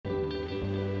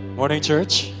Morning,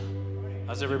 church.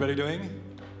 How's everybody doing?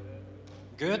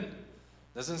 Good?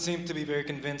 Doesn't seem to be very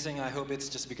convincing. I hope it's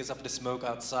just because of the smoke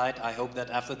outside. I hope that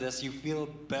after this you feel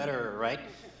better, right?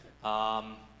 I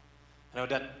know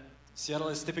that Seattle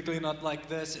is typically not like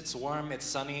this. It's warm, it's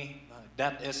sunny.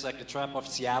 That is like the trap of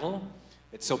Seattle.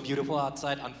 It's so beautiful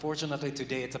outside. Unfortunately,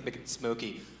 today it's a bit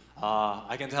smoky.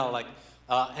 I can tell,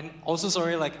 and also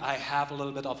sorry, I have a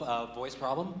little bit of a voice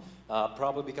problem,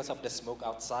 probably because of the smoke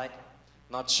outside.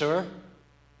 Not sure,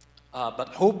 but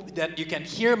hope that you can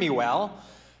hear me well.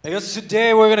 Because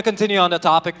today we're going to continue on the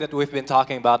topic that we've been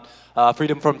talking about,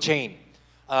 freedom from chain.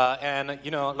 And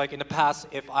you know, like in the past,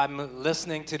 if I'm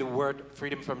listening to the word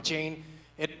freedom from chain,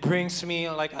 it brings me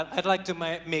I'd like to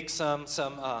make some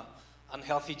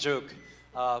unhealthy joke.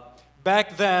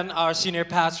 Back then, our senior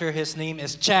pastor, his name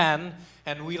is Chan,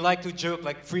 and we like to joke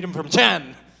like freedom from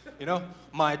Chan. You know,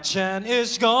 my Chan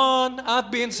is gone,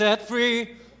 I've been set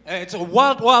free. It's a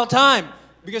wild, wild time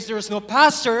because there is no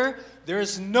pastor, there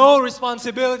is no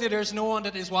responsibility, there's no one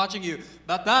that is watching you.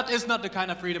 But that is not the kind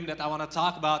of freedom that I want to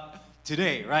talk about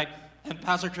today, right? And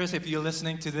Pastor Chris, if you're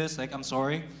listening to this, I'm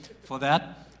sorry for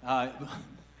that.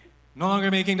 No longer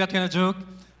making that kind of joke.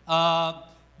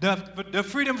 The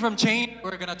freedom from chain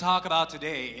we're going to talk about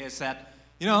today is that,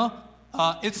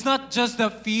 it's not just the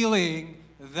feeling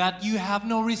that you have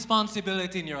no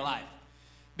responsibility in your life.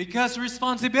 Because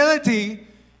responsibility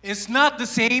is not the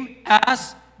same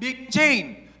as being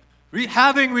chained.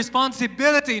 Having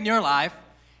responsibility in your life,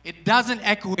 it doesn't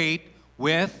equate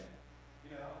with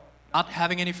not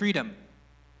having any freedom.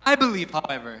 I believe,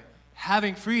 however,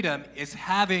 having freedom is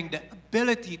having the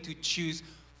ability to choose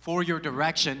for your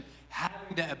direction,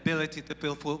 having the ability to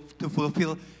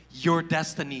fulfill your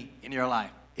destiny in your life.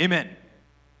 Amen.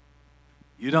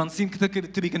 You don't seem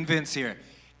to be convinced here.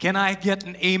 Can I get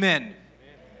an amen?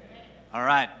 All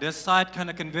right, this side kind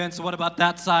of convinced. What about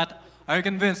that side? Are you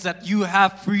convinced that you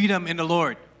have freedom in the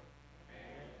Lord?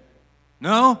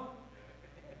 No?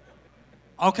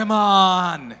 Oh, come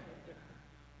on.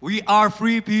 We are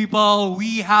free people.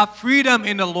 We have freedom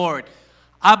in the Lord.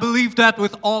 I believe that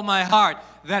with all my heart,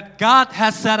 that God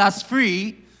has set us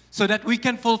free so that we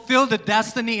can fulfill the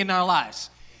destiny in our lives.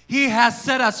 He has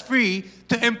set us free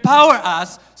to empower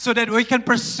us so that we can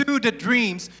pursue the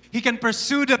dreams. He can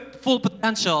pursue the full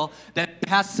potential that He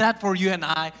has set for you and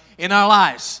I in our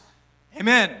lives.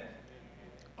 Amen.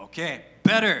 Okay,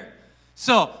 better.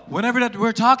 So, whenever that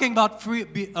we're talking about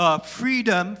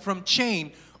freedom from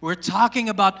chain, we're talking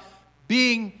about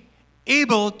being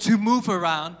able to move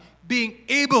around, being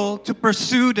able to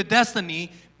pursue the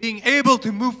destiny, being able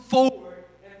to move forward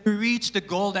and to reach the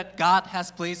goal that God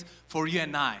has placed for you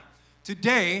and I.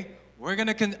 Today, we're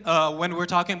gonna when we're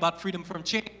talking about freedom from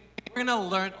chain, we're gonna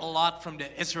learn a lot from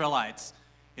the Israelites.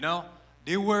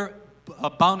 They were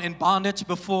bound in bondage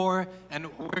before, and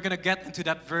we're gonna get into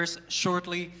that verse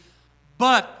shortly.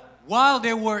 But while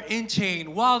they were in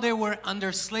chain, while they were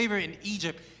under slavery in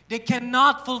Egypt, they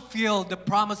cannot fulfill the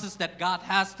promises that God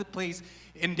has to place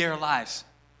in their lives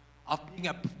of being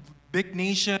a big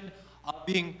nation, of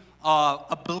being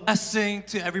a blessing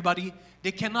to everybody.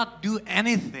 They cannot do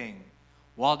anything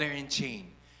while they're in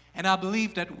chain. And I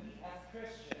believe that we as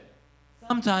Christians,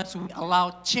 sometimes we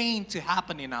allow chain to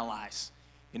happen in our lives.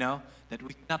 That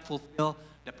we cannot fulfill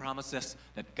the promises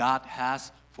that God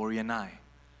has for you and I.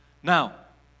 Now,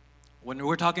 when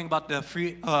we're talking about the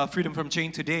freedom from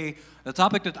chain today, the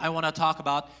topic that I want to talk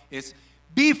about is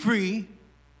be free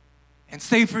and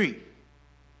stay free.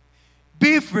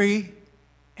 Be free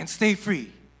and stay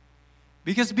free.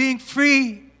 Because being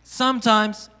free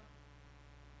sometimes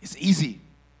is easy.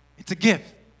 It's a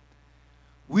gift.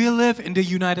 We live in the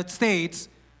United States,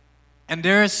 and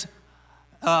there's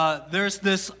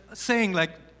this saying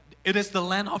it is the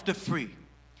land of the free.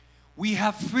 We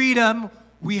have freedom,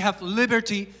 we have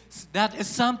liberty. That is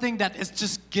something that is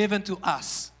just given to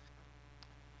us.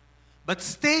 But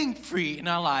staying free in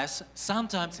our lives,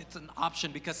 sometimes it's an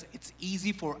option because it's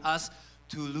easy for us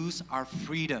to lose our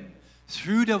freedom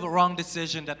through the wrong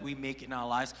decision that we make in our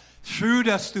lives, through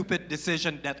the stupid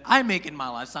decision that I make in my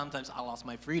life. Sometimes I lost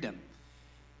my freedom.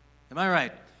 Am I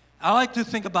right? I like to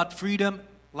think about freedom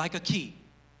like a key.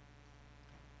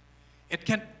 It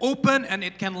can open and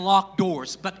it can lock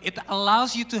doors, but it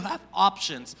allows you to have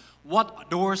options. What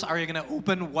doors are you going to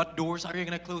open? What doors are you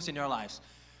going to close in your lives?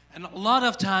 And a lot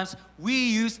of times we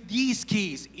use these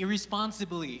keys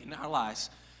irresponsibly in our lives,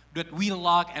 that we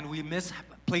lock and we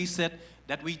misplace it,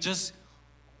 that we just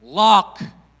lock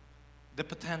the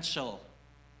potential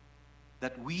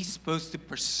that we're supposed to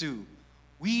pursue.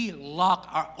 We lock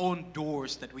our own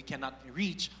doors that we cannot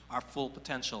reach our full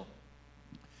potential.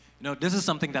 This is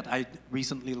something that I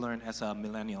recently learned as a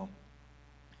millennial.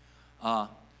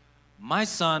 My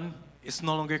son is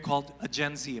no longer called a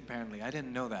Gen Z, apparently. I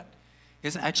didn't know that.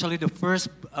 He's actually the first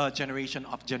generation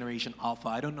of Generation Alpha.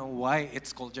 I don't know why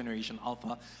it's called Generation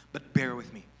Alpha, but bear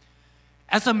with me.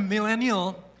 As a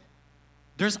millennial,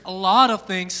 there's a lot of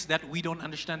things that we don't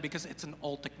understand because it's an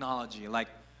old technology. Like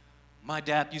my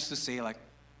dad used to say, like,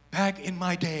 back in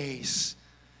my days,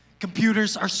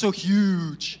 computers are so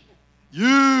huge.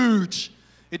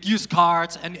 It used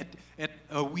cards, and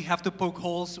we have to poke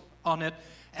holes on it.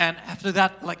 And after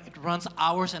that, like, it runs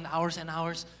hours and hours and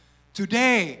hours.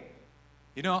 Today,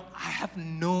 I have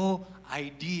no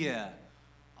idea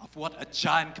of what a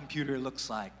giant computer looks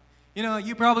like.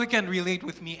 You probably can relate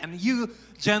with me. And you,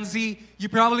 Gen Z, you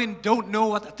probably don't know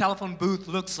what a telephone booth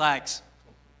looks like.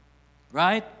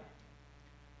 Right?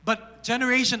 But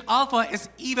Generation Alpha is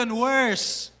even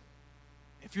worse.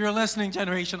 If you're listening,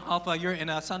 Generation Alpha, you're in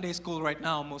a Sunday school right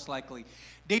now, most likely.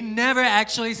 They never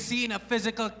actually seen a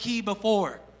physical key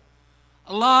before.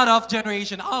 A lot of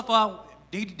Generation Alpha,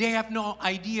 they have no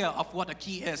idea of what a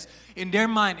key is. In their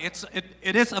mind,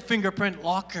 it is a fingerprint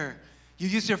locker. You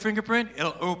use your fingerprint,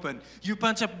 it'll open. You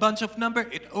punch a bunch of number,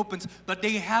 it opens. But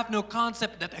they have no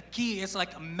concept that a key is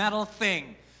like a metal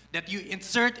thing that you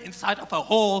insert inside of a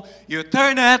hole, you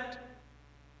turn it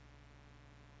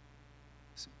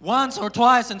once or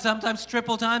twice and sometimes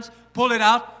triple times, pull it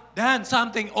out, then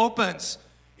something opens.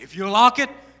 If you lock it,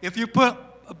 if you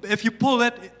pull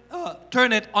it,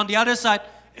 turn it on the other side,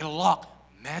 it'll lock.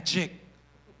 Magic.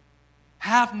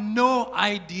 Have no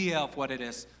idea of what it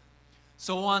is.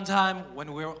 So one time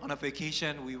when we were on a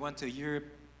vacation, we went to Europe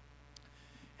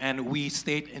and we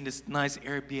stayed in this nice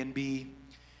Airbnb.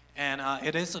 And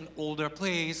it is an older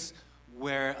place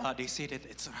where they say that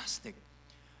it's rustic.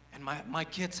 And my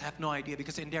kids have no idea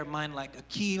because in their mind, like, a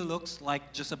key looks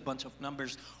like just a bunch of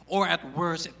numbers. Or at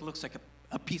worst, it looks like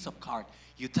a piece of card.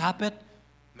 You tap it,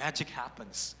 magic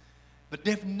happens. But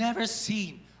they've never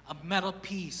seen a metal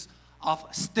piece of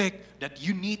stick that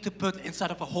you need to put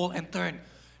inside of a hole and turn.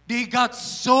 They got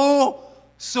so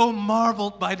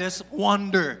marveled by this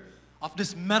wonder of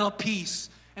this metal piece.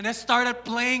 And they started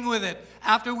playing with it.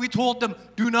 After we told them,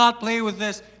 do not play with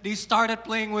this, they started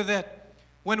playing with it.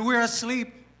 When we were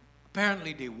asleep,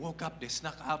 apparently they woke up, they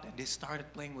snuck out, and they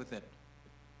started playing with it.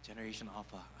 Generation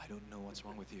Alpha, I don't know what's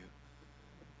wrong with you.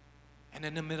 And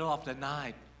in the middle of the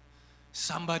night,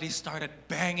 somebody started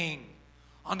banging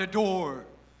on the door.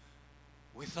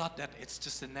 We thought that it's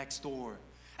just the next door.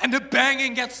 And the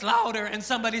banging gets louder, and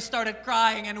somebody started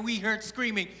crying, and we heard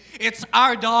screaming. It's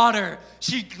our daughter.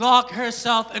 She locked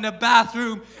herself in the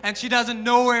bathroom, and she doesn't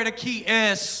know where the key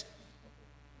is.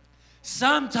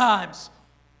 Sometimes,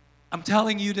 I'm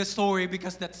telling you this story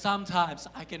because that sometimes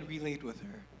I can relate with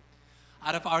her.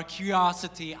 Out of our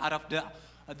curiosity, out of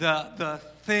the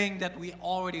thing that we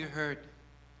already heard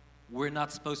we're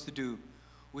not supposed to do,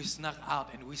 we snuck out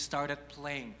and we started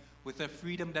playing with the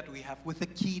freedom that we have, with the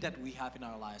key that we have in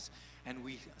our lives. And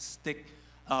we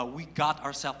got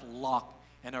ourselves locked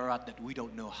in a rut that we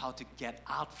don't know how to get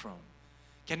out from.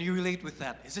 Can you relate with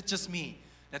that? Is it just me?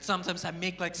 That sometimes I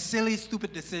make like silly,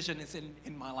 stupid decisions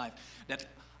in my life. That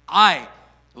I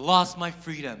lost my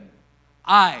freedom.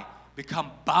 I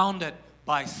become bounded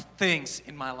by things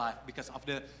in my life because of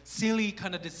the silly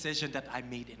kind of decision that I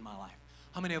made in my life.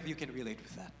 How many of you can relate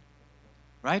with that?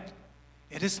 Right?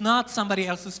 It is not somebody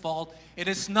else's fault. It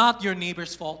is not your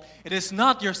neighbor's fault. It is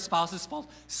not your spouse's fault.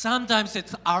 Sometimes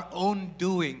it's our own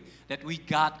doing that we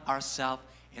got ourselves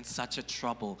in such a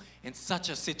trouble, in such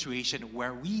a situation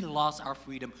where we lost our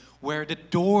freedom, where the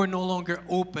door no longer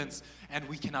opens and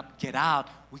we cannot get out.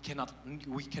 We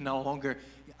can no longer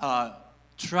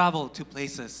travel to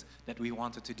places that we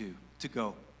wanted to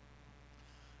go.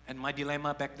 And my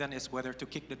dilemma back then is whether to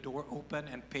kick the door open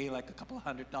and pay like a couple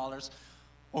 $100,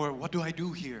 or what do I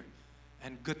do here?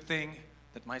 And good thing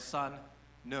that my son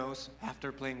knows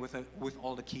after playing with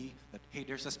all the key that, hey,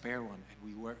 there's a spare one, and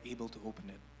we were able to open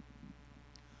it.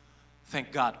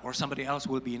 Thank God. Or somebody else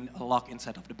will be locked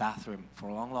inside of the bathroom for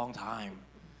a long, long time.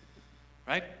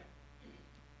 Right?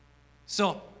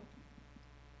 So,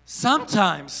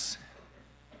 sometimes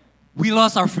we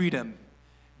lost our freedom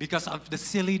because of the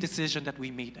silly decision that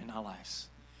we made in our lives.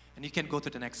 And you can go to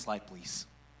the next slide, please.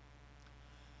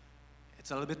 It's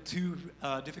a little bit too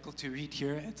difficult to read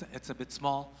here. It's a bit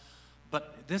small.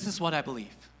 But this is what I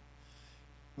believe.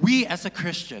 We as a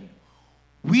Christian,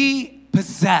 we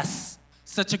possess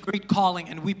such a great calling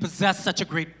and we possess such a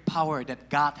great power that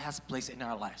God has placed in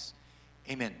our lives.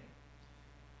 Amen.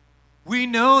 We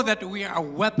know that we are a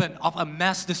weapon of a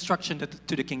mass destruction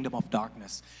to the kingdom of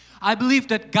darkness. I believe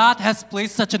that God has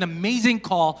placed such an amazing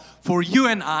call for you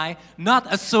and I,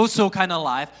 not a so-so kind of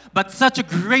life, but such a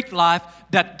great life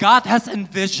that God has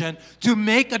envisioned to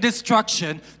make a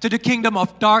destruction to the kingdom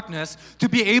of darkness, to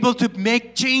be able to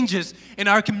make changes in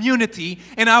our community,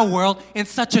 in our world, in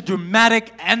such a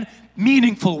dramatic and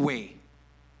meaningful way.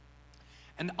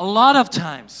 And a lot of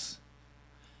times,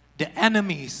 the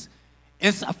enemies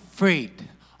is afraid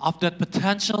of the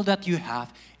potential that you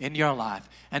have in your life.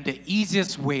 And the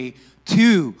easiest way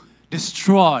to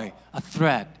destroy a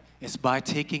threat is by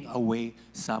taking away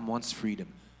someone's freedom.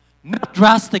 Not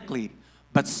drastically,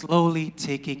 but slowly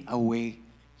taking away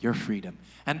your freedom.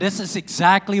 And this is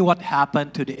exactly what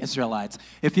happened to the Israelites.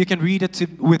 If you can read it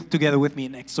together with me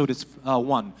in Exodus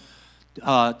 1,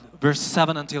 verse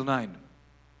 7 until 9.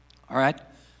 All right?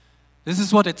 This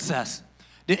is what it says.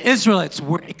 The Israelites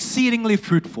were exceedingly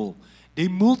fruitful. They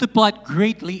multiplied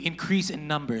greatly, increased in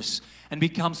numbers, and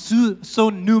become so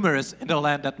numerous in the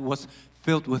land that was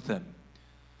filled with them.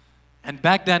 And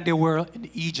back then they were in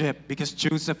Egypt because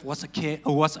Joseph was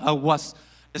the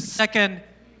second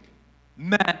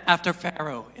man after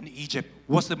Pharaoh in Egypt.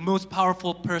 Was the most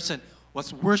powerful person.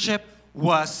 Was worship.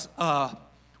 Was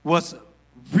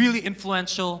really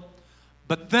influential.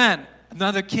 But then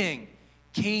another king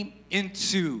came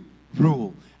into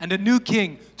rule. And the new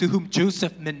king, to whom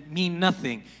Joseph mean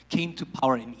nothing, came to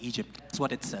power in Egypt. That's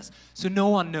what it says. So no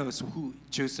one knows who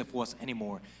Joseph was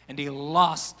anymore. And they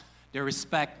lost their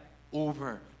respect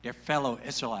over their fellow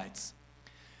Israelites.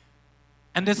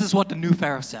 And this is what the new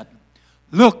Pharaoh said.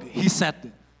 Look, he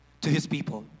said to his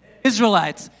people,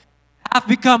 Israelites have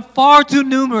become far too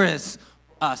numerous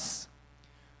for us.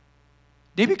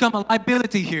 They become a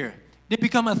liability here. They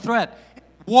become a threat.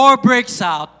 War breaks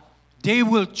out. They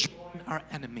will join our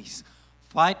enemies,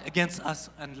 fight against us,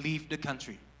 and leave the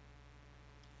country.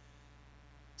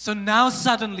 So now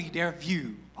suddenly their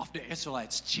view of the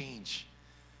Israelites change.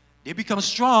 They become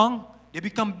strong, they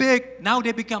become big, now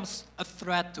they become a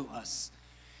threat to us.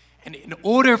 And in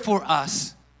order for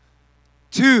us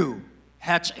to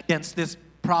hedge against this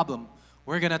problem,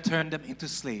 we're going to turn them into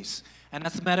slaves. And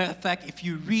as a matter of fact, if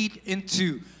you read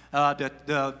into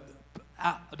the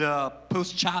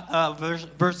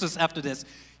verses after this,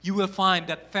 you will find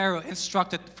that Pharaoh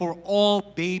instructed for all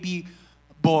baby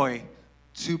boy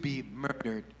to be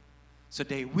murdered. So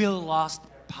they will lose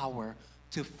their power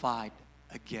to fight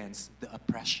against the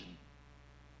oppression.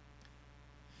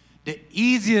 The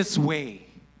easiest way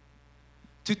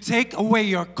to take away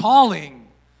your calling,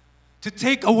 to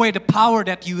take away the power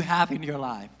that you have in your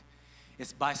life,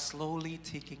 is by slowly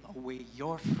taking away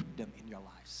your freedom in your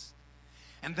lives.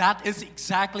 And that is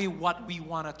exactly what we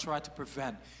want to try to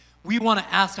prevent. We want to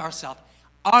ask ourselves,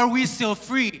 are we still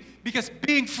free? Because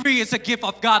being free is a gift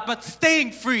of God, but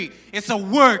staying free is a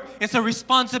work, it's a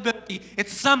responsibility,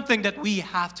 it's something that we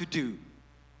have to do.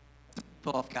 The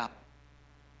people of God.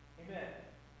 Amen.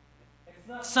 It's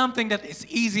not something that is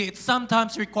easy. It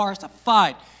sometimes requires a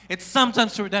fight. It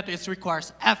sometimes that it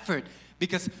requires effort,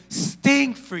 because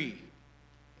staying free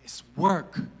is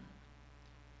work.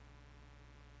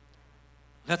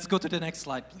 Let's go to the next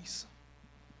slide, please.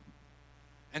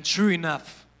 And true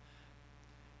enough,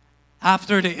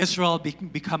 after the Israel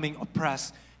becoming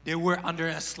oppressed, they were under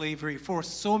a slavery for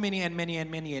so many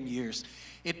years.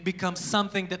 It becomes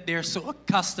something that they're so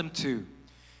accustomed to.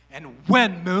 And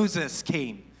when Moses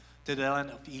came to the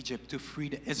land of Egypt to free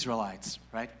the Israelites,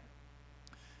 right?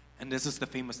 And this is the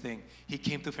famous thing. He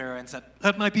came to Pharaoh and said,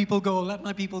 let my people go, let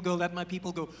my people go, let my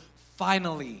people go.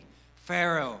 Finally,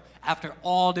 Pharaoh, after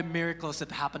all the miracles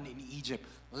that happened in Egypt,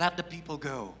 let the people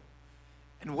go.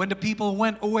 And when the people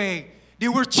went away, they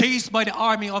were chased by the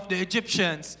army of the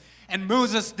Egyptians. And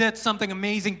Moses did something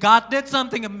amazing. God did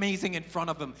something amazing in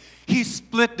front of him. He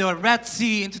split the Red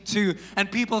Sea into two,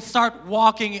 and people start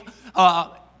walking,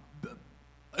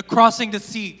 crossing the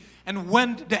sea. And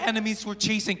when the enemies were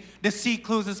chasing, the sea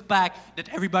closes back, that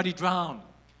everybody drowned.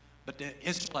 But the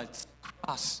Israelites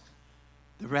crossed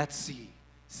the Red Sea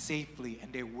safely,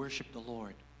 and they worshiped the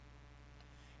Lord.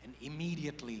 And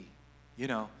immediately,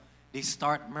 they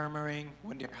start murmuring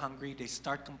when they're hungry. They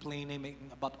start complaining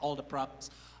about all the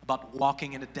problems, about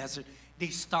walking in the desert. They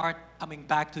start coming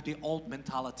back to the old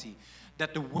mentality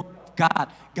that the word of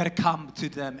God got to come to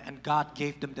them, and God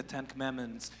gave them the 10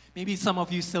 Commandments. Maybe some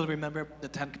of you still remember the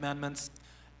 10 Commandments.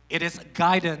 It is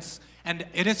guidance, and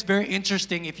it is very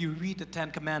interesting if you read the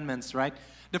 10 Commandments, right?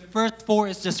 The first 4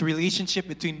 is just relationship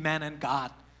between man and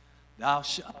God. Thou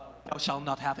shalt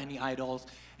not have any idols,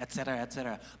 etc.,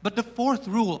 etc. But the fourth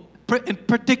rule in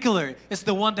particular is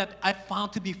the one that I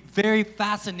found to be very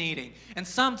fascinating. And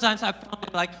sometimes I found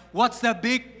it like, what's the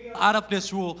big deal out of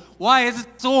this rule? Why is it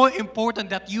so important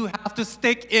that you have to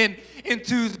stick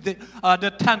into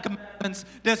the Ten Commandments,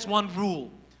 this one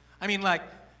rule? I mean, like,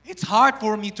 it's hard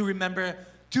for me to remember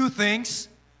 2 things,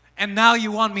 and now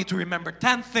you want me to remember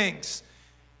 10 things.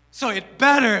 So it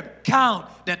better count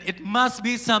that it must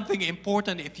be something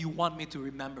important if you want me to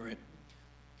remember it.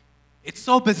 It's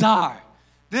so bizarre.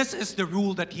 This is the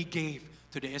rule that he gave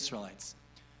to the Israelites.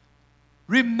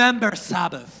 Remember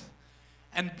Sabbath.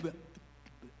 And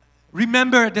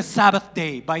remember the Sabbath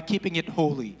day by keeping it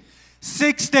holy.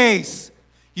 6 days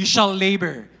you shall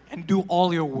labor and do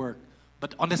all your work.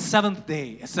 But on the 7th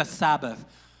day is a Sabbath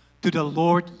to the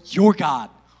Lord your God.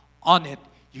 On it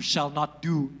you shall not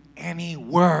do any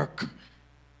work.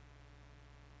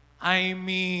 I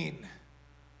mean,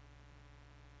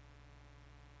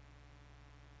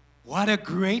 what a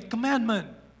great commandment.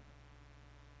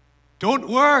 Don't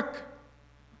work.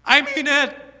 I mean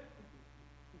it.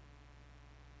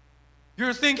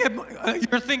 You're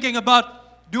thinking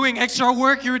about doing extra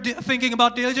work. You're thinking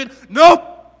about diligence. Nope.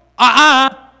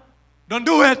 Don't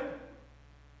do it.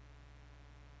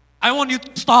 I want you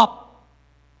to stop.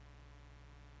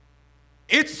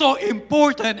 It's so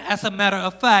important, as a matter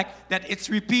of fact, that it's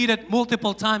repeated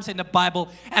multiple times in the Bible.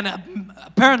 And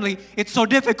apparently, it's so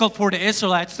difficult for the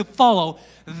Israelites to follow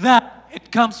that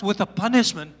it comes with a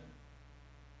punishment.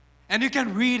 And you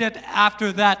can read it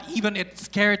after that. Even it's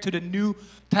carried to the New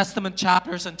Testament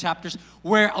chapters and chapters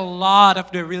where a lot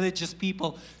of the religious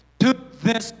people took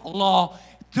this law,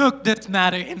 took this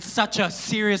matter in such a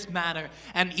serious manner.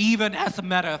 And even as a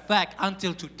matter of fact,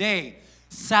 until today,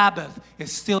 Sabbath is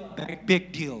still a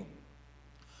big deal.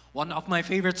 One of my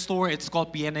favorite stores, it's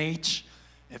called B&H.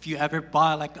 If you ever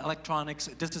buy like electronics,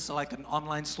 this is like an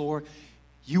online store.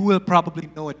 You will probably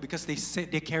know it because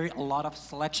they carry a lot of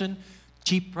selection,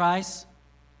 cheap price.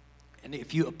 And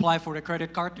if you apply for a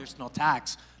credit card, there's no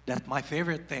tax. That's my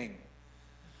favorite thing.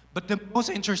 But the most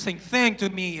interesting thing to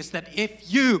me is that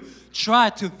if you try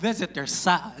to visit their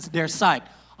site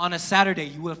on a Saturday,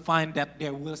 you will find that they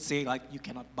will say like you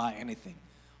cannot buy anything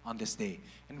on this day.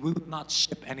 And we will not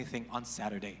ship anything on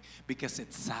Saturday because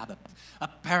it's Sabbath.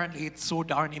 Apparently, it's so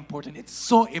darn important. It's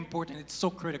so important. It's so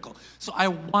critical. So I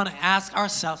want to ask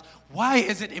ourselves, why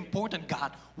is it important,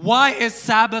 God? Why is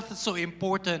Sabbath so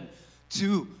important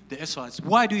to the Israelites?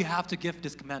 Why do you have to give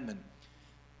this commandment?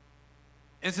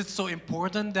 Is it so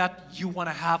important that you want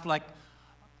to have like,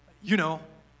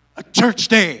 a church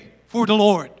day for the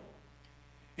Lord?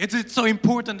 Is it so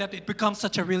important that it becomes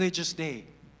such a religious day?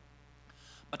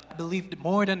 But I believe that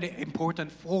more than important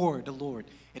for the Lord,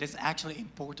 it is actually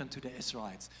important to the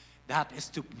Israelites. That is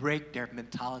to break their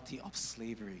mentality of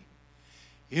slavery.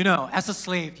 As a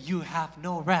slave, you have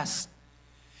no rest.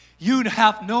 You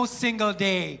have no single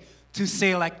day to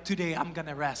say like, today I'm going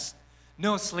to rest.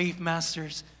 No, slave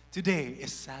masters, today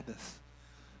is Sabbath.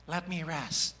 Let me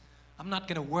rest. I'm not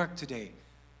going to work today.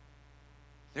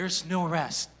 There's no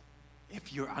rest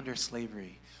if you're under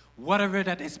slavery. Whatever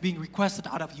that is being requested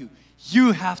out of you,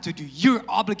 you have to do. You're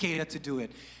obligated to do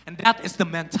it. And that is the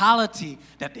mentality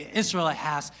that Israel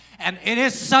has. And it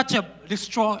is such a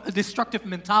destructive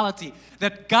mentality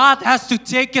that God has to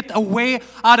take it away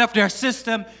out of their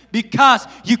system because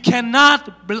you cannot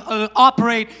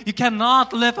operate, you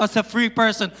cannot live as a free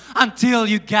person until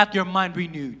you get your mind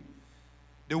renewed.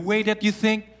 The way that you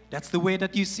think, that's the way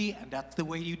that you see, and that's the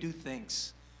way you do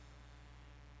things.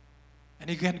 And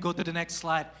you can go to the next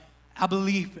slide. I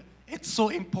believe it's so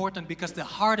important because the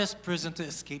hardest prison to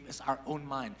escape is our own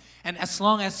mind. And as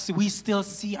long as we still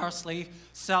see our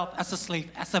self as a slave,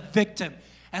 as a victim,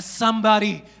 as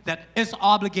somebody that is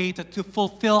obligated to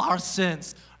fulfill our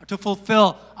sins, or to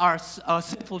fulfill our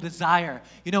sinful desire,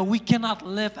 we cannot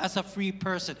live as a free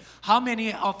person. How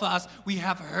many of us, we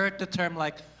have heard the term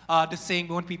like the saying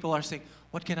when people are saying,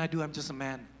 what can I do? I'm just a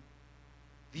man.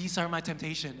 These are my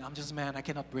temptation. I'm just a man. I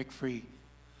cannot break free.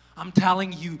 I'm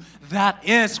telling you, that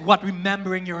is what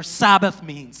remembering your Sabbath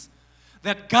means.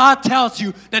 That God tells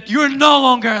you that you're no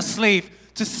longer a slave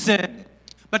to sin,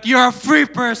 but you're a free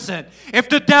person. If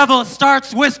the devil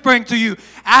starts whispering to you,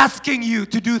 asking you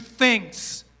to do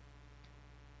things,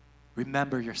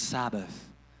 remember your Sabbath,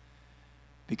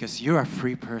 because you're a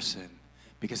free person.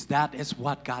 Because that is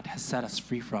what God has set us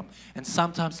free from. And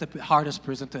sometimes the hardest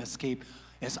prison to escape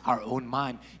is our own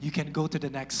mind. You can go to the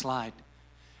next slide.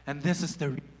 And this is the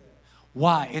reason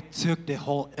why it took the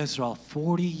whole Israel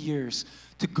 40 years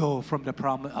to go from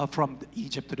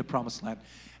Egypt to the Promised Land.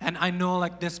 And I know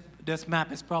like this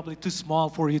map is probably too small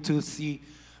for you to see,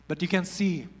 but you can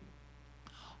see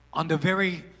on the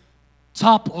very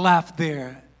top left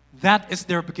there, that is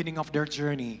their beginning of their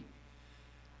journey.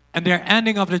 And their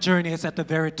ending of the journey is at the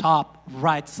very top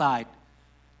right side.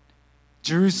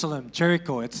 Jerusalem,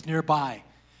 Jericho, it's nearby.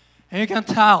 And you can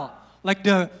tell, like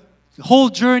the whole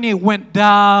journey went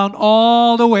down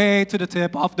all the way to the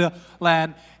tip of the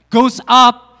land, goes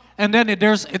up, and then it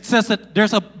says that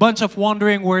there's a bunch of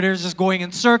wandering where they're just going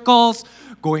in circles,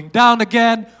 going down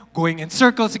again, going in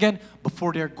circles again,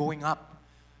 before they're going up.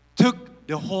 Took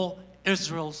the whole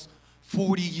Israel's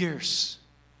 40 years.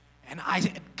 And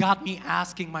it got me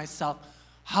asking myself,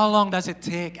 how long does it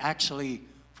take actually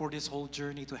for this whole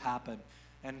journey to happen?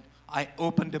 And I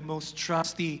opened the most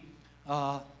trusty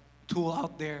tool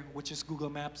out there, which is Google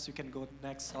Maps. You can go to the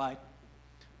next slide.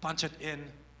 Punch it in.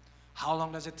 How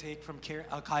long does it take from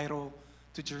Cairo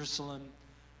to Jerusalem?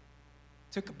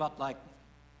 Took about like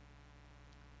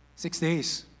 6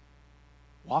 days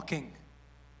walking.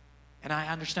 And I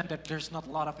understand that there's not a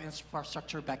lot of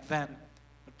infrastructure back then.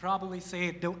 But probably say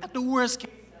at the worst case,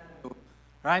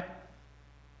 right?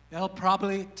 It'll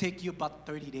probably take you about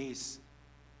 30 days,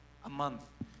 a month.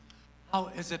 How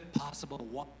is it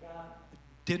possible?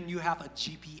 Didn't you have a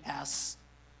GPS?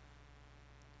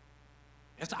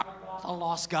 Is our God a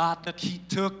lost God that He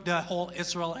took the whole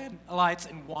Israelites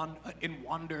in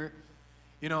wonder?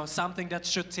 You know, something that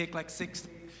should take like 6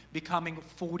 days, becoming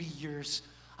 40 years.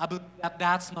 I believe that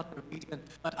that's not the reason,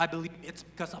 but I believe it's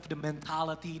because of the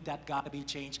mentality that got to be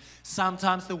changed.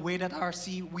 Sometimes the way that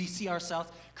we see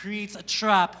ourselves creates a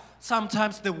trap.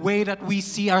 Sometimes the way that we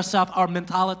see ourselves, our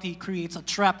mentality creates a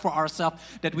trap for ourselves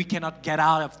that we cannot get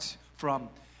out of from.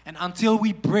 And until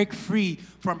we break free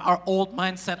from our old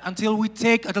mindset, until we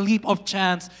take a leap of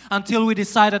chance, until we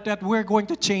decide that we're going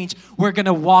to change, we're going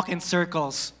to walk in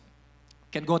circles.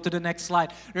 Can go to the next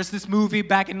slide. There's this movie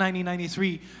back in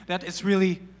 1993 that is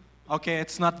really, okay,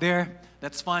 it's not there.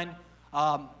 That's fine.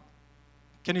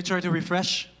 Can you try to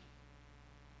refresh?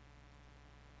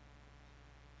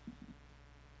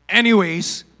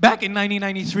 Anyways, back in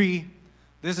 1993,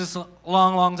 this is a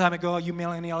long, long time ago. You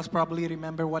millennials probably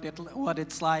remember what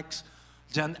it's like,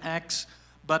 Gen X.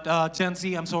 But Gen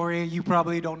Z, I'm sorry, you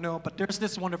probably don't know. But there's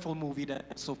this wonderful movie that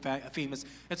is so famous.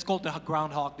 It's called The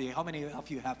Groundhog Day. How many of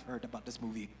you have heard about this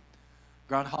movie?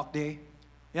 Groundhog Day?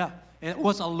 Yeah, it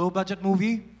was a low-budget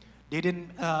movie. They didn't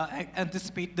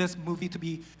anticipate this movie to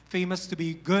be famous, to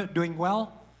be good, doing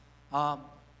well.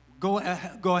 Go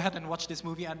ahead and watch this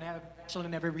movie. I actually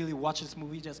never really watched this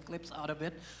movie, just clips out of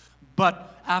it.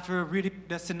 But after reading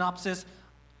the synopsis,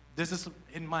 this is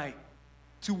in my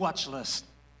to-watch list.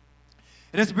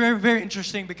 It is very, very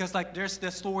interesting because like there's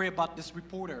this story about this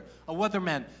reporter, a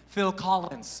weatherman, Phil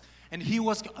Collins. And he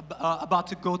was about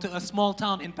to go to a small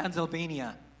town in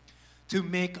Pennsylvania to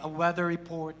make a weather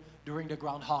report during the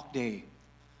Groundhog Day.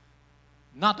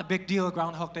 Not a big deal,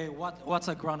 Groundhog Day. What's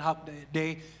a Groundhog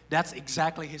Day? That's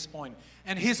exactly his point.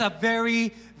 And he's a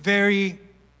very, very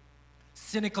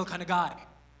cynical kind of guy.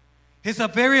 He's a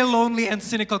very lonely and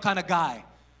cynical kind of guy,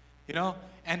 you know?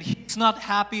 And he's not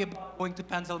happy about going to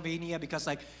Pennsylvania because,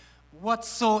 like, what's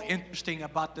so interesting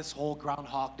about this whole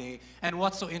Groundhog Day? And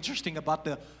what's so interesting about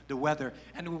the weather?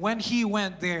 And when he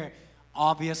went there,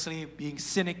 obviously being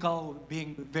cynical,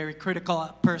 being a very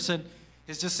critical person,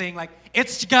 he's just saying, like,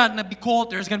 it's gonna be cold,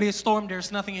 there's gonna be a storm,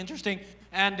 there's nothing interesting,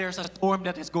 and there's a storm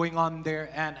that is going on there.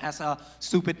 And as a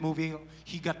stupid movie,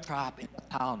 he got trapped in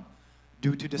the town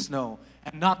due to the snow.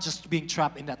 And not just being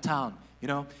trapped in that town, you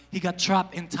know, he got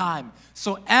trapped in time.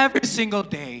 So every single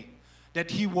day that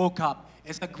he woke up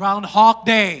is a Groundhog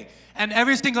Day. And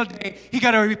every single day, he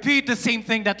got to repeat the same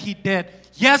thing that he did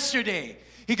yesterday.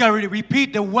 He got to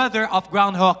repeat the weather of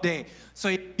Groundhog Day. So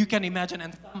you can imagine,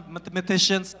 and some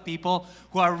mathematicians, people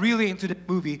who are really into the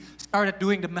movie, started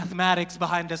doing the mathematics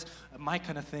behind this, my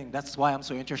kind of thing. That's why I'm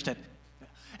so interested.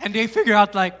 And they figure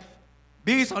out, like,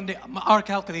 based on our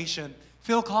calculation,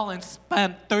 Phil Collins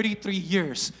spent 33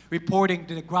 years reporting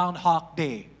the Groundhog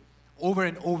Day over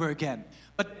and over again.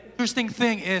 But the interesting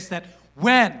thing is that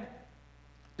when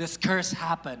this curse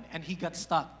happened and he got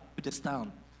stuck with this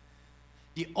town,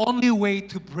 the only way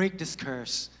to break this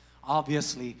curse,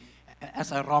 obviously,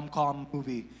 as a rom-com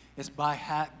movie, is by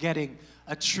getting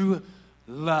a true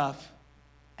love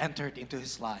entered into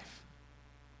his life.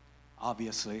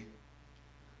 Obviously.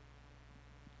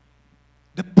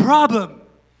 The problem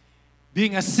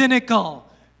being a cynical,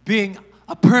 being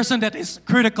a person that is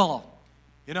critical,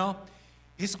 you know,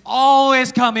 he's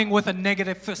always coming with a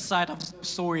negative side of the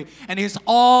story, and he's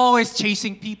always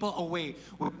chasing people away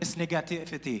with his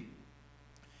negativity.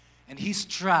 And he's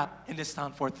trapped in this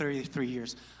town for 33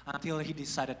 years until he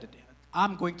decided that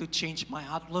I'm going to change my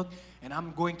outlook and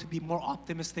I'm going to be more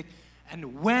optimistic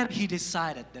And when he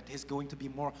decided that he's going to be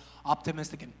more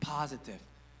optimistic and positive,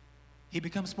 he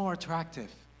becomes more attractive.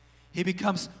 He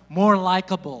becomes more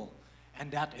likable.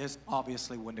 And that is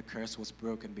obviously when the curse was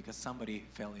broken because somebody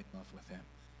fell in love with him.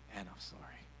 End of story.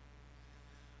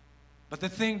 But the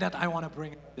thing that I want to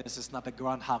bring up, this is not the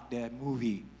Groundhog Day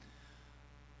movie.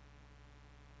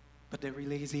 But the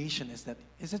realization is that,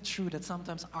 is it true that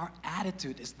sometimes our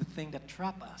attitude is the thing that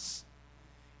traps us?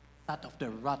 Out of the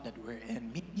rut that we're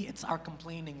in. Maybe it's our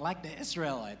complaining, like the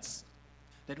Israelites,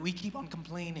 that we keep on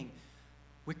complaining.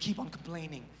 We keep on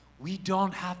complaining. We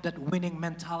don't have that winning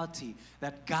mentality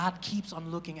that God keeps on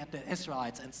looking at the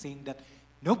Israelites and saying that,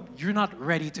 nope, you're not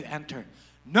ready to enter.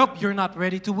 Nope, you're not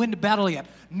ready to win the battle yet.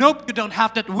 Nope, you don't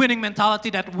have that winning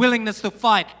mentality, that willingness to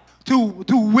fight, to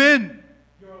win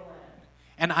your land.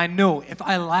 And I know if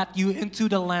I let you into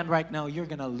the land right now, you're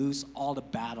going to lose all the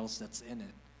battles that's in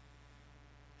it.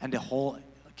 And the whole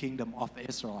kingdom of the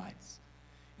Israelites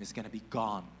is going to be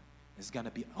gone. It's going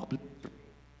to be obliterated.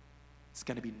 It's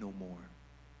going to be no more.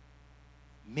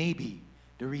 Maybe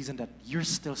the reason that you're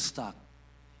still stuck,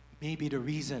 maybe the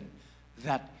reason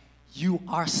that you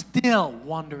are still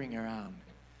wandering around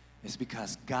is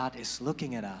because God is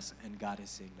looking at us and God is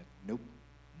saying that, nope,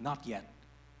 not yet.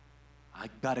 I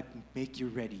got to make you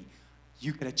ready.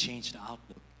 You got to change the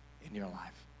outlook in your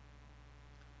life.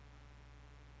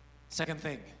 Second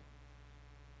thing,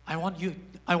 I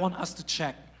want us to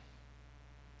check,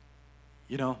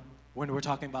 when we're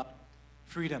talking about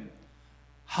freedom,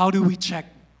 how do we check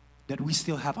that we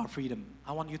still have our freedom?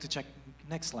 I want you to check,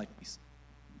 next slide please.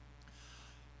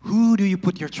 Who do you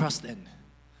put your trust in?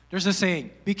 There's a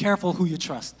saying, be careful who you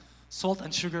trust. Salt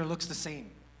and sugar looks the same,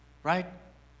 right?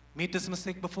 Made this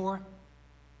mistake before?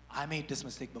 I made this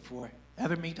mistake before.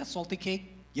 Ever made a salty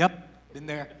cake? Yep, been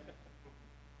there.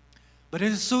 But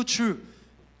it is so true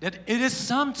that it is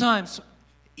sometimes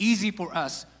easy for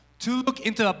us to look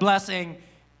into a blessing,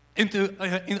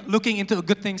 looking into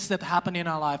good things that happen in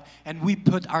our life, and we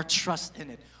put our trust in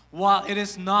it. While it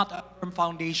is not a firm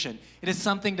foundation, it is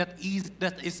something that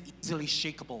is easily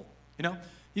shakeable.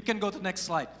 You can go to the next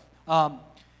slide.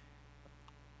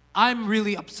 I'm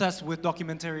really obsessed with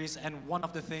documentaries, and one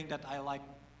of the things that I like,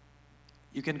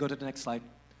 you can go to the next slide.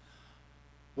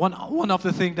 One of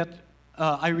the things that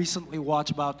I recently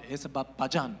watched about is about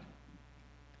Pajan.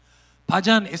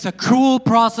 Pajan is a cruel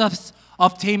process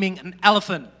of taming an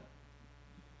elephant.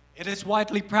 It is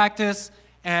widely practiced,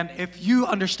 and if you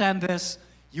understand this,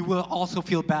 you will also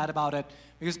feel bad about it.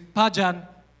 Because Pajan,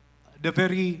 the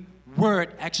very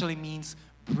word actually means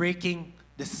breaking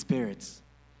the spirits.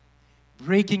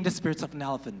 Breaking the spirits of an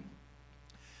elephant.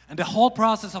 And the whole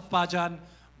process of Pajan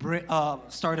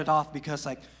started off because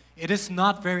it is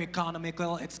not very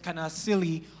economical. It's kind of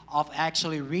silly of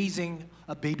actually raising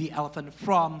a baby elephant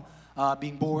from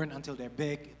being born until they're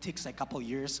big. It takes a couple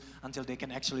years until they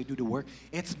can actually do the work.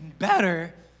 It's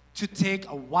better to take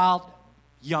a wild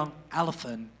young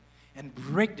elephant and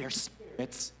break their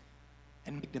spirits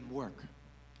and make them work.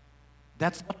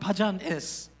 That's what Pajan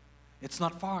is. It's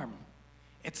not farm.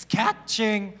 It's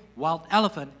catching wild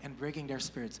elephant and breaking their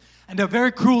spirits. And the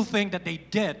very cruel thing that they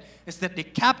did is that they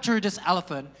captured this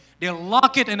elephant, they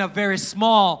lock it in a very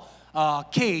small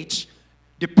cage,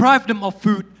 deprive them of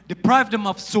food, deprive them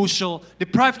of social,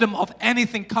 deprive them of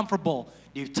anything comfortable.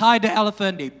 They tied the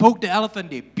elephant, they poked the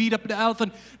elephant, they beat up the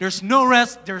elephant. There's no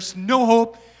rest, there's no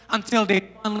hope until they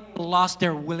finally lost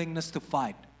their willingness to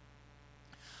fight.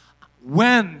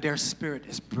 When their spirit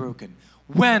is broken,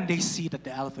 when they see that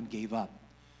the elephant gave up,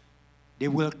 they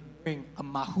will bring a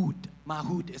mahout.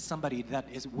 Mahout is somebody that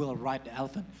will ride the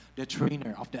elephant, the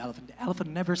trainer of the elephant. The elephant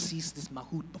never sees this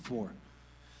mahout before.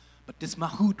 But this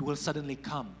mahout will suddenly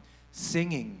come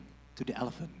singing to the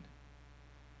elephant,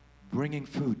 bringing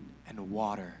food and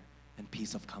water and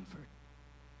peace of comfort.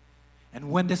 And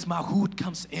when this mahout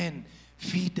comes in,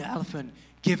 feed the elephant,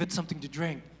 give it something to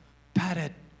drink, pat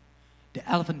it, the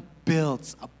elephant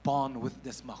builds a bond with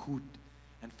this mahout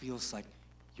and feels like,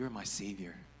 you're my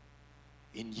savior.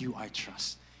 In you I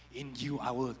trust. In you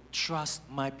I will trust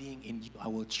my being. In you I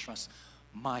will trust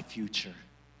my future.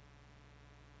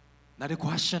 Now the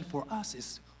question for us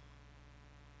is,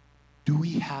 do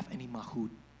we have any mahout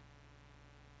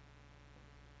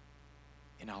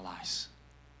in our lives?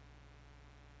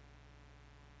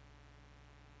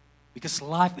 Because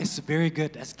life is very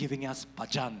good at giving us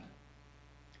pajan.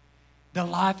 The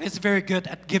life is very good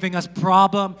at giving us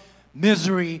problem,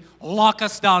 misery, lock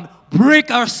us down,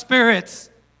 break our spirits.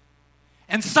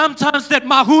 And sometimes that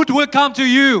mahout will come to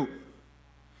you,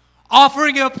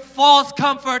 offering you false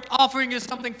comfort, offering you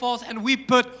something false, and we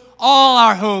put all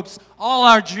our hopes, all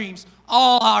our dreams,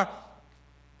 all our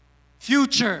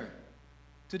future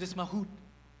to this mahout.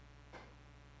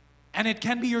 And it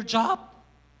can be your job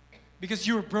because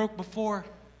you were broke before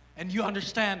and you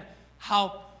understand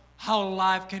how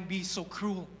life can be so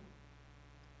cruel.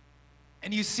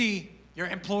 And you see your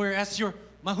employer as your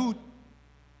mahout.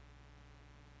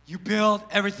 You build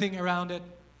everything around it.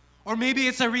 Or maybe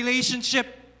it's a relationship,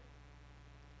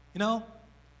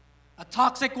 a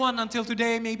toxic one until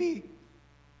today maybe.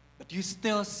 But you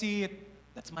still see it,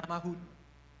 that's my mahout.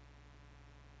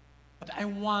 But I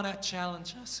want to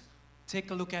challenge us.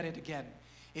 Take a look at it again.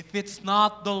 If it's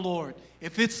not the Lord,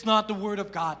 if it's not the Word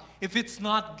of God, if it's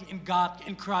not in God,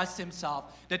 in Christ Himself,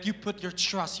 that you put your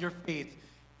trust, your faith,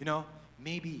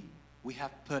 maybe we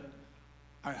have put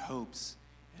our hopes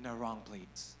in the wrong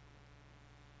place.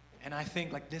 And I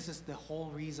think this is the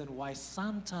whole reason why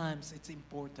sometimes it's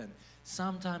important,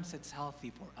 sometimes it's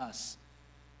healthy for us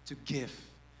to give.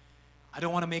 I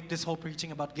don't want to make this whole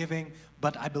preaching about giving,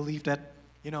 but I believe that,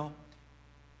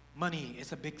 money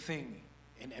is a big thing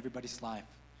in everybody's life.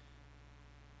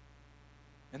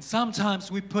 And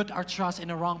sometimes we put our trust in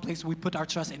the wrong place. We put our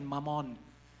trust in mammon,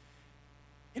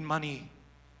 in money.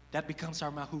 That becomes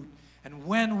our mahout. And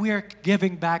when we're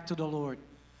giving back to the Lord,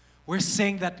 we're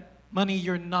saying that, money,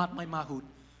 you're not my mahout.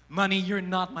 Money, you're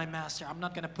not my master. I'm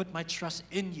not going to put my trust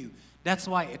in you. That's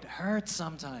why it hurts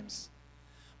sometimes.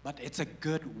 But it's a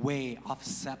good way of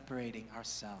separating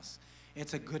ourselves.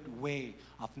 It's a good way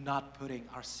of not putting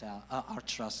our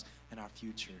trust in our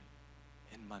future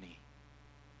in money.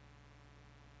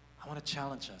 I want to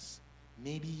challenge us.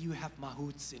 Maybe you have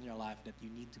mahouts in your life that you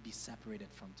need to be separated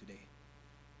from today.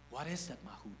 What is that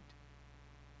mahout?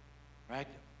 Right?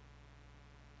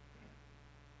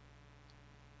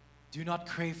 Do not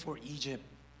crave for Egypt.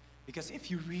 Because if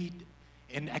you read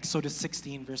in Exodus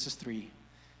 16 verses 3,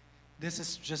 this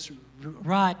is just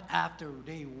right after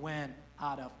they went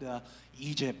out of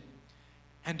Egypt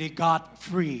and they got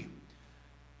free.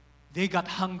 They got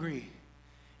hungry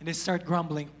and they started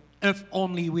grumbling. If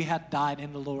only we had died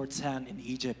in the Lord's hand in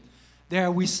Egypt.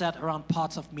 There we sat around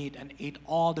pots of meat and ate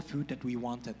all the food that we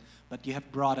wanted. But you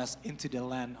have brought us into the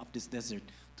land of this desert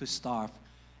to starve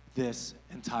this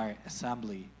entire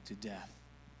assembly to death.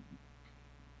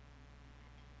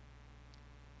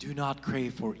 Do not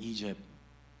crave for Egypt.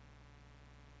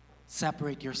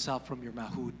 Separate yourself from your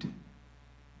mahout.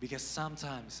 Because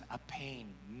sometimes a pain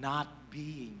not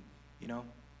being,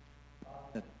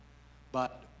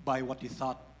 but by what you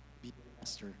thought be a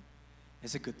master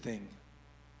is a good thing.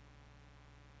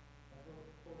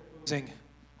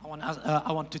 I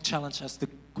want to challenge us to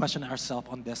question ourselves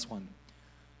on this one.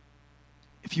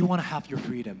 If you want to have your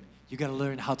freedom, you got to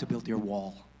learn how to build your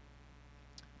wall.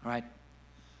 All right?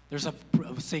 There's a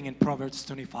saying in Proverbs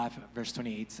 25, verse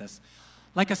 28 says,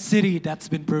 like a city that's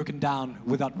been broken down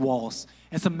without walls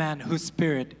is a man whose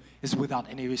spirit is without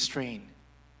any restraint.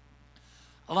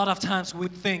 A lot of times we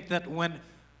think that when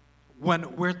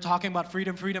we're talking about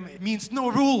freedom, it means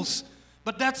no rules.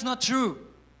 But that's not true.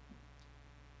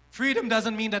 Freedom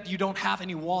doesn't mean that you don't have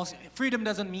any walls. Freedom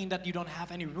doesn't mean that you don't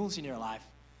have any rules in your life.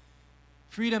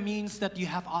 Freedom means that you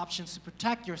have options to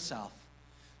protect yourself.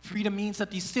 Freedom means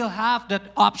that you still have that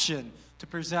option to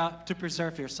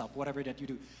preserve yourself, whatever that you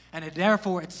do. And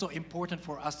therefore, it's so important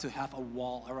for us to have a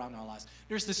wall around our lives.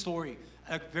 There's this story,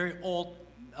 a very old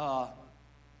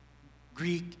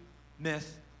Greek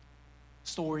myth,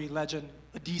 story, legend,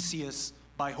 Odysseus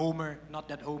by Homer. Not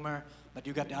that Homer, but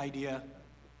you got the idea.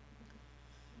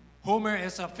 Homer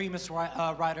is a famous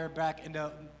writer back in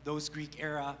those Greek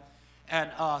era.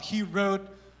 And he wrote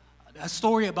a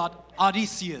story about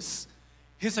Odysseus.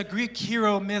 He's a Greek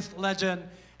hero, myth, legend,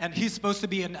 and he's supposed to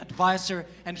be an advisor,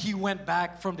 and he went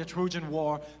back from the Trojan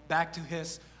War back to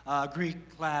his Greek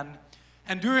land.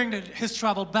 And during his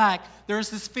travel back,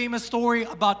 there's this famous story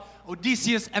about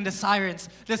Odysseus and the Sirens.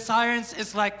 The Sirens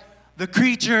is like the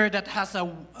creature that has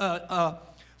a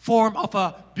form of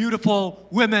a beautiful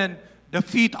woman, the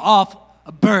feet of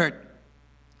a bird.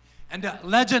 And the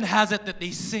legend has it that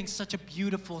they sing such a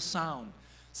beautiful sound,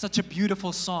 such a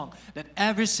beautiful song, that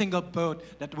every single boat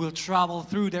that will travel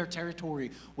through their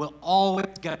territory will always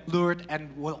get lured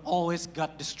and will always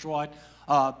get destroyed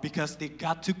because they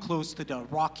got too close to the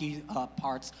rocky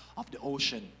parts of the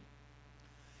ocean.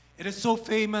 It is so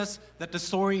famous that the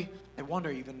story, I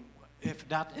wonder even if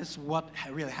that is what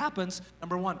really happens.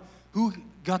 Number one, who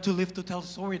got to live to tell the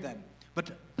story then?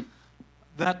 But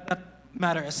that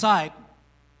matter aside,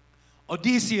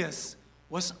 Odysseus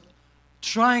was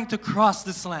trying to cross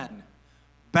this land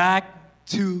back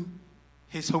to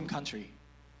his home country.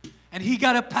 And he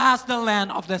got to pass the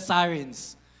land of the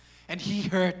Sirens. And he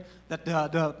heard that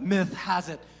the myth has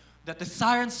it that the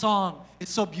siren song is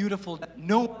so beautiful that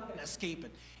no one can escape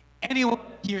it. Anyone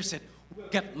that hears it will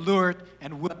get lured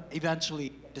and will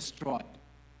eventually destroyed.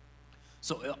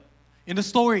 So in the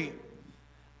story,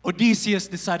 Odysseus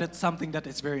decided something that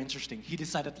is very interesting. He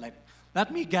decided, like,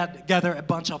 let me gather a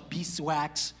bunch of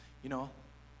beeswax,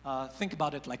 think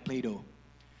about it like Play-Doh.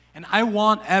 And I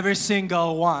want every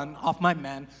single one of my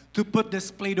men to put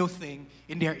this Play-Doh thing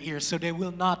in their ears so they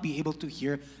will not be able to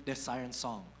hear the siren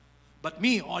song. But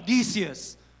me,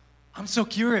 Odysseus, I'm so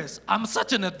curious. I'm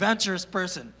such an adventurous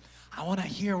person. I want to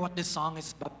hear what this song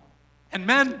is about. And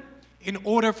men, in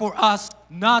order for us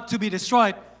not to be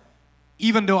destroyed,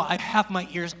 even though I have my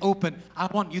ears open, I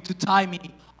want you to tie me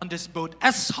on this boat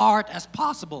as hard as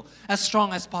possible, as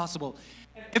strong as possible.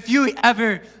 If you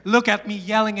ever look at me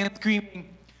yelling and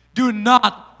screaming, do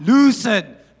not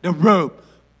loosen the rope.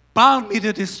 Bound me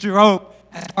to this rope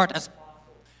as hard as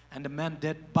possible. And the men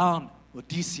did bound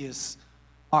Odysseus'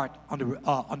 heart on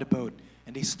the boat.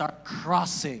 And they start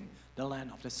crossing the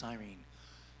land of the Cyrene.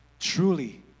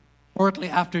 Truly, shortly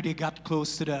after they got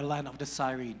close to the land of the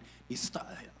Cyrene,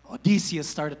 Odysseus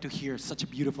started to hear such a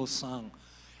beautiful song.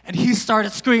 And he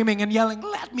started screaming and yelling,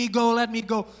 let me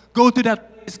go, go to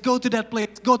that place, go to that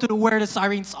place, go to where the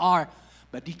Cyrenes are.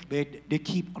 But they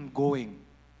keep on going,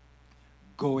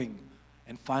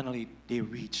 and finally they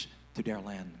reach to their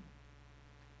land.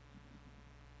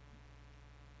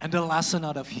 And the lesson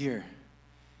out of here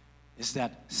is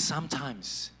that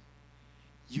sometimes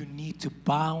you need to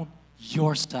bound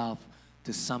yourself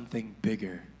to something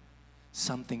bigger,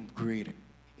 something greater,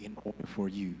 in order for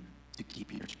you to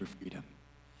keep your true freedom.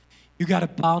 You got to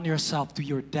bound yourself to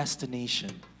your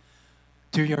destination,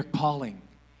 to your calling,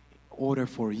 in order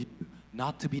for you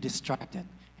not to be distracted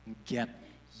and get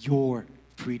your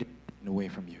freedom away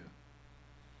from you.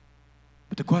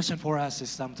 But the question for us is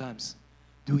sometimes,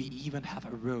 do we even have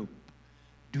a rope?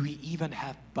 Do we even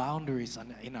have boundaries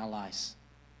in our lives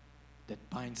that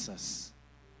binds us?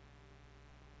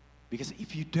 Because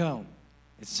if you don't,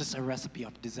 it's just a recipe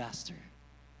of disaster.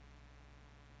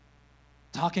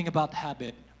 Talking about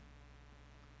habit,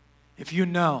 if you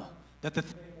know that the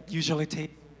thing that usually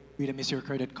takes freedom is your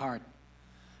credit card,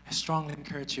 I strongly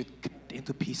encourage you to cut it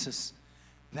into pieces.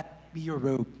 That be your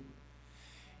rope.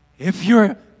 If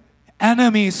your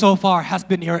enemy so far has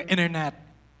been your internet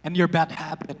and your bad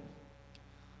habit,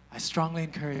 I strongly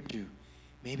encourage you,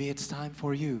 maybe it's time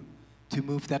for you to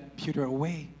move that computer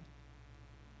away.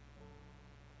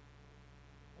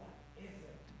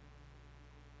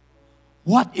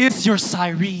 What is your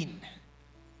Cyrene?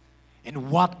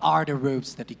 And what are the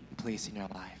ropes that you can place in your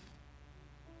life?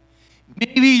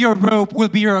 Maybe your rope will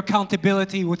be your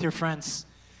accountability with your friends.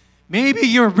 Maybe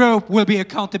your rope will be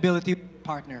accountability with your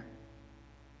partner.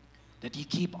 That you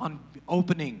keep on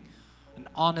opening an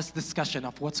honest discussion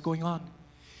of what's going on.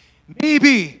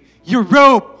 Maybe your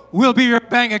rope will be your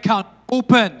bank account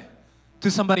open to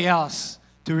somebody else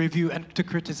to review and to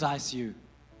criticize you.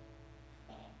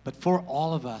 But for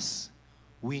all of us,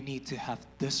 we need to have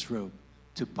this rope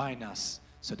to bind us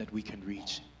so that we can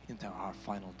reach into our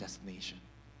final destination.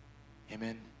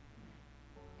 Amen.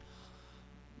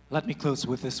 Let me close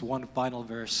with this one final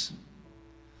verse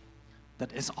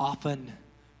that is often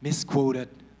misquoted,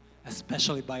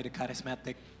 especially by the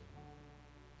charismatic.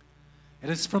 It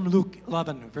is from Luke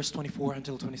 11, verse 24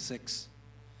 until 26.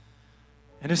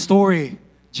 In the story,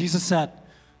 Jesus said,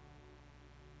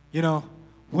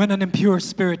 when an impure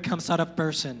spirit comes out of a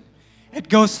person, it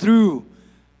goes through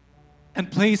and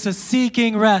places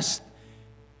seeking rest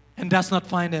and does not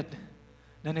find it.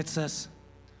 Then it says,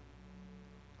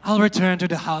 I'll return to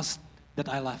the house that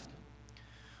I left.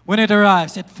 When it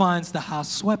arrives, it finds the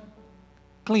house swept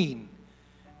clean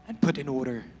and put in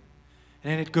order.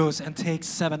 And then it goes and takes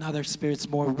 7 other spirits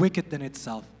more wicked than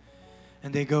itself.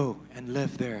 And they go and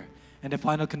live there. And the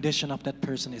final condition of that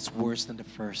person is worse than the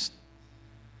first.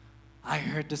 I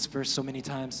heard this verse so many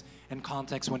times in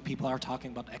context when people are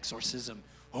talking about exorcism.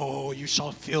 Oh, you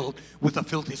shall fill with a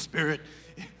filthy spirit.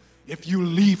 If you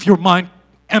leave your mind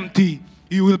empty,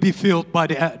 you will be filled by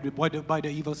the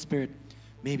evil spirit.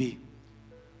 Maybe.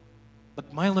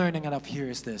 But my learning out of here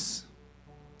is this.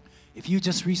 If you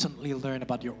just recently learned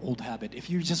about your old habit, if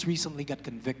you just recently got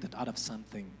convicted out of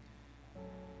something,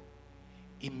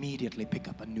 immediately pick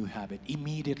up a new habit.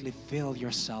 Immediately fill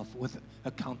yourself with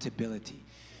accountability.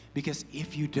 Because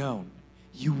if you don't,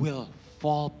 you will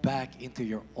fall back into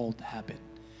your old habit.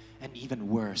 And even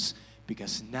worse,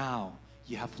 because now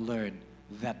you have learned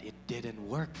that it didn't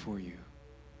work for you.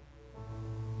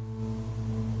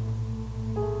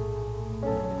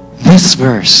 This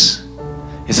verse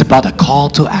is about a call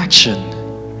to action.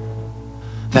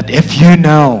 That if you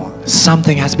know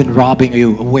something has been robbing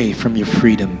you away from your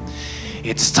freedom,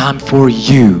 it's time for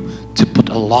you to put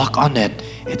a lock on it.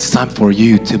 It's time for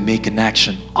you to make an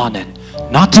action on it.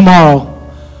 Not tomorrow,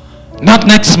 not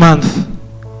next month,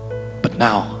 but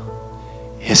now.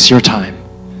 It's your time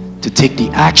to take the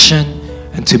action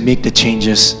and to make the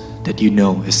changes that you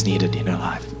know is needed in your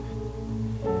life.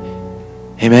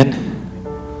 Amen.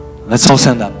 Let's all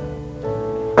stand up.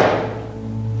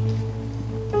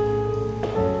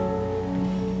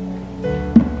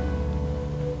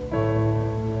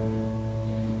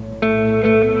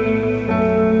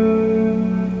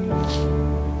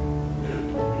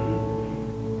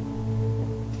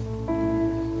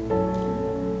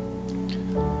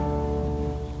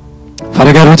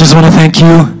 Father God, we just want to thank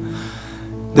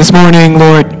you this morning,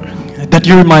 Lord, that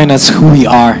you remind us who we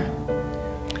are.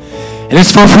 It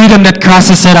is for freedom that Christ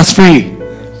has set us free.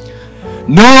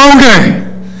 No longer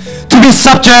to be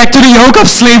subject to the yoke of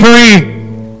slavery.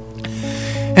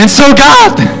 And so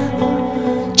God,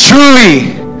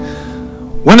 truly,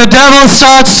 when the devil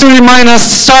starts to remind us,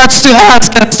 starts to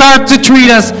ask, and starts to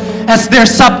treat us as their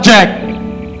subject,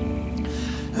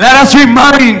 let us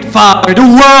remind, Father, the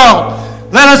world,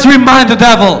 let us remind the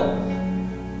devil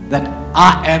that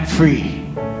I am free.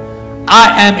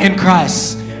 I am in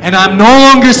Christ. And I'm no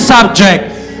longer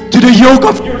subject to the yoke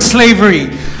of slavery.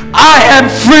 I am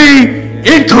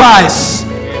free in Christ.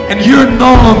 And you're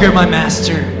no longer my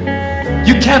master.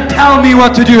 You can't tell me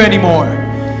what to do anymore.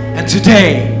 And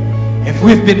today, if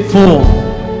we've been full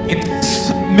in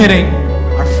submitting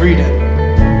our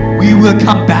freedom, we will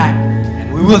come back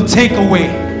and we will take away.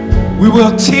 We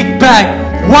will take back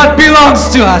what belongs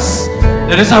to us.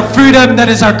 That is our freedom, that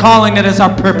is our calling, that is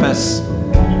our purpose.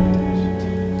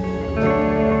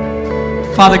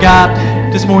 Father God,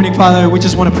 this morning, Father, we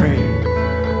just want to pray.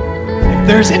 If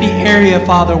there's any area,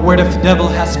 Father, where the devil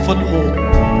has foothold,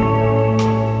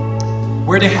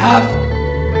 where they have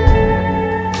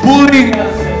bullying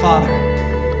us, Father,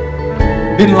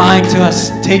 been lying to us,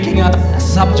 taking us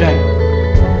as subject,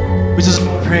 we just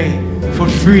want to pray for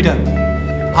freedom.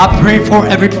 I pray for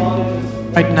everybody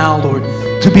right now, Lord,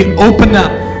 to be opened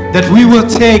up, that we will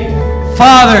take,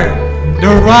 Father,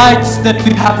 the rights that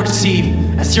we have received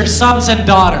as your sons and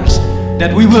daughters,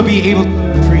 that we will be able to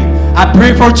be free. I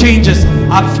pray for changes.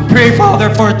 I pray,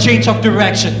 Father, for a change of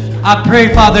direction. I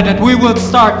pray, Father, that we will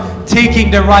start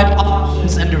taking the right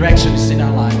options and directions in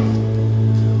our life.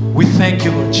 We thank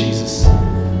you, Lord Jesus.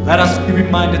 Let us be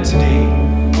reminded today,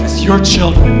 as your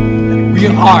children, that we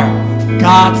are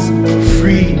God's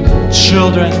free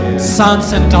children,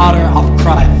 sons and daughters of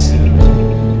Christ.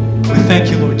 We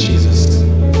thank you, Lord Jesus.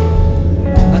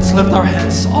 Let's lift our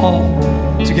hands all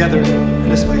together in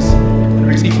this place and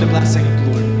receive the blessing of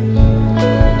the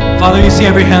Lord. Father, you see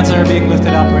every hands that are being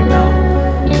lifted up right now.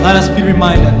 Let us be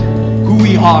reminded who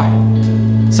we are,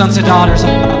 sons and daughters of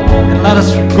God. And let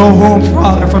us go home,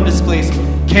 Father, from this place,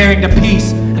 carrying the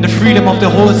peace and the freedom of the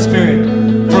Holy Spirit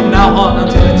from now on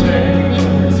until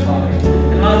eternity, Father.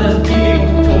 And let us be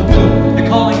able to fulfill the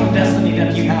calling and destiny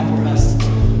that you have for us.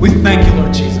 We thank you,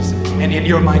 Lord Jesus. And in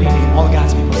your mighty name, all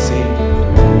God's people say,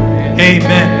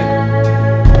 Amen.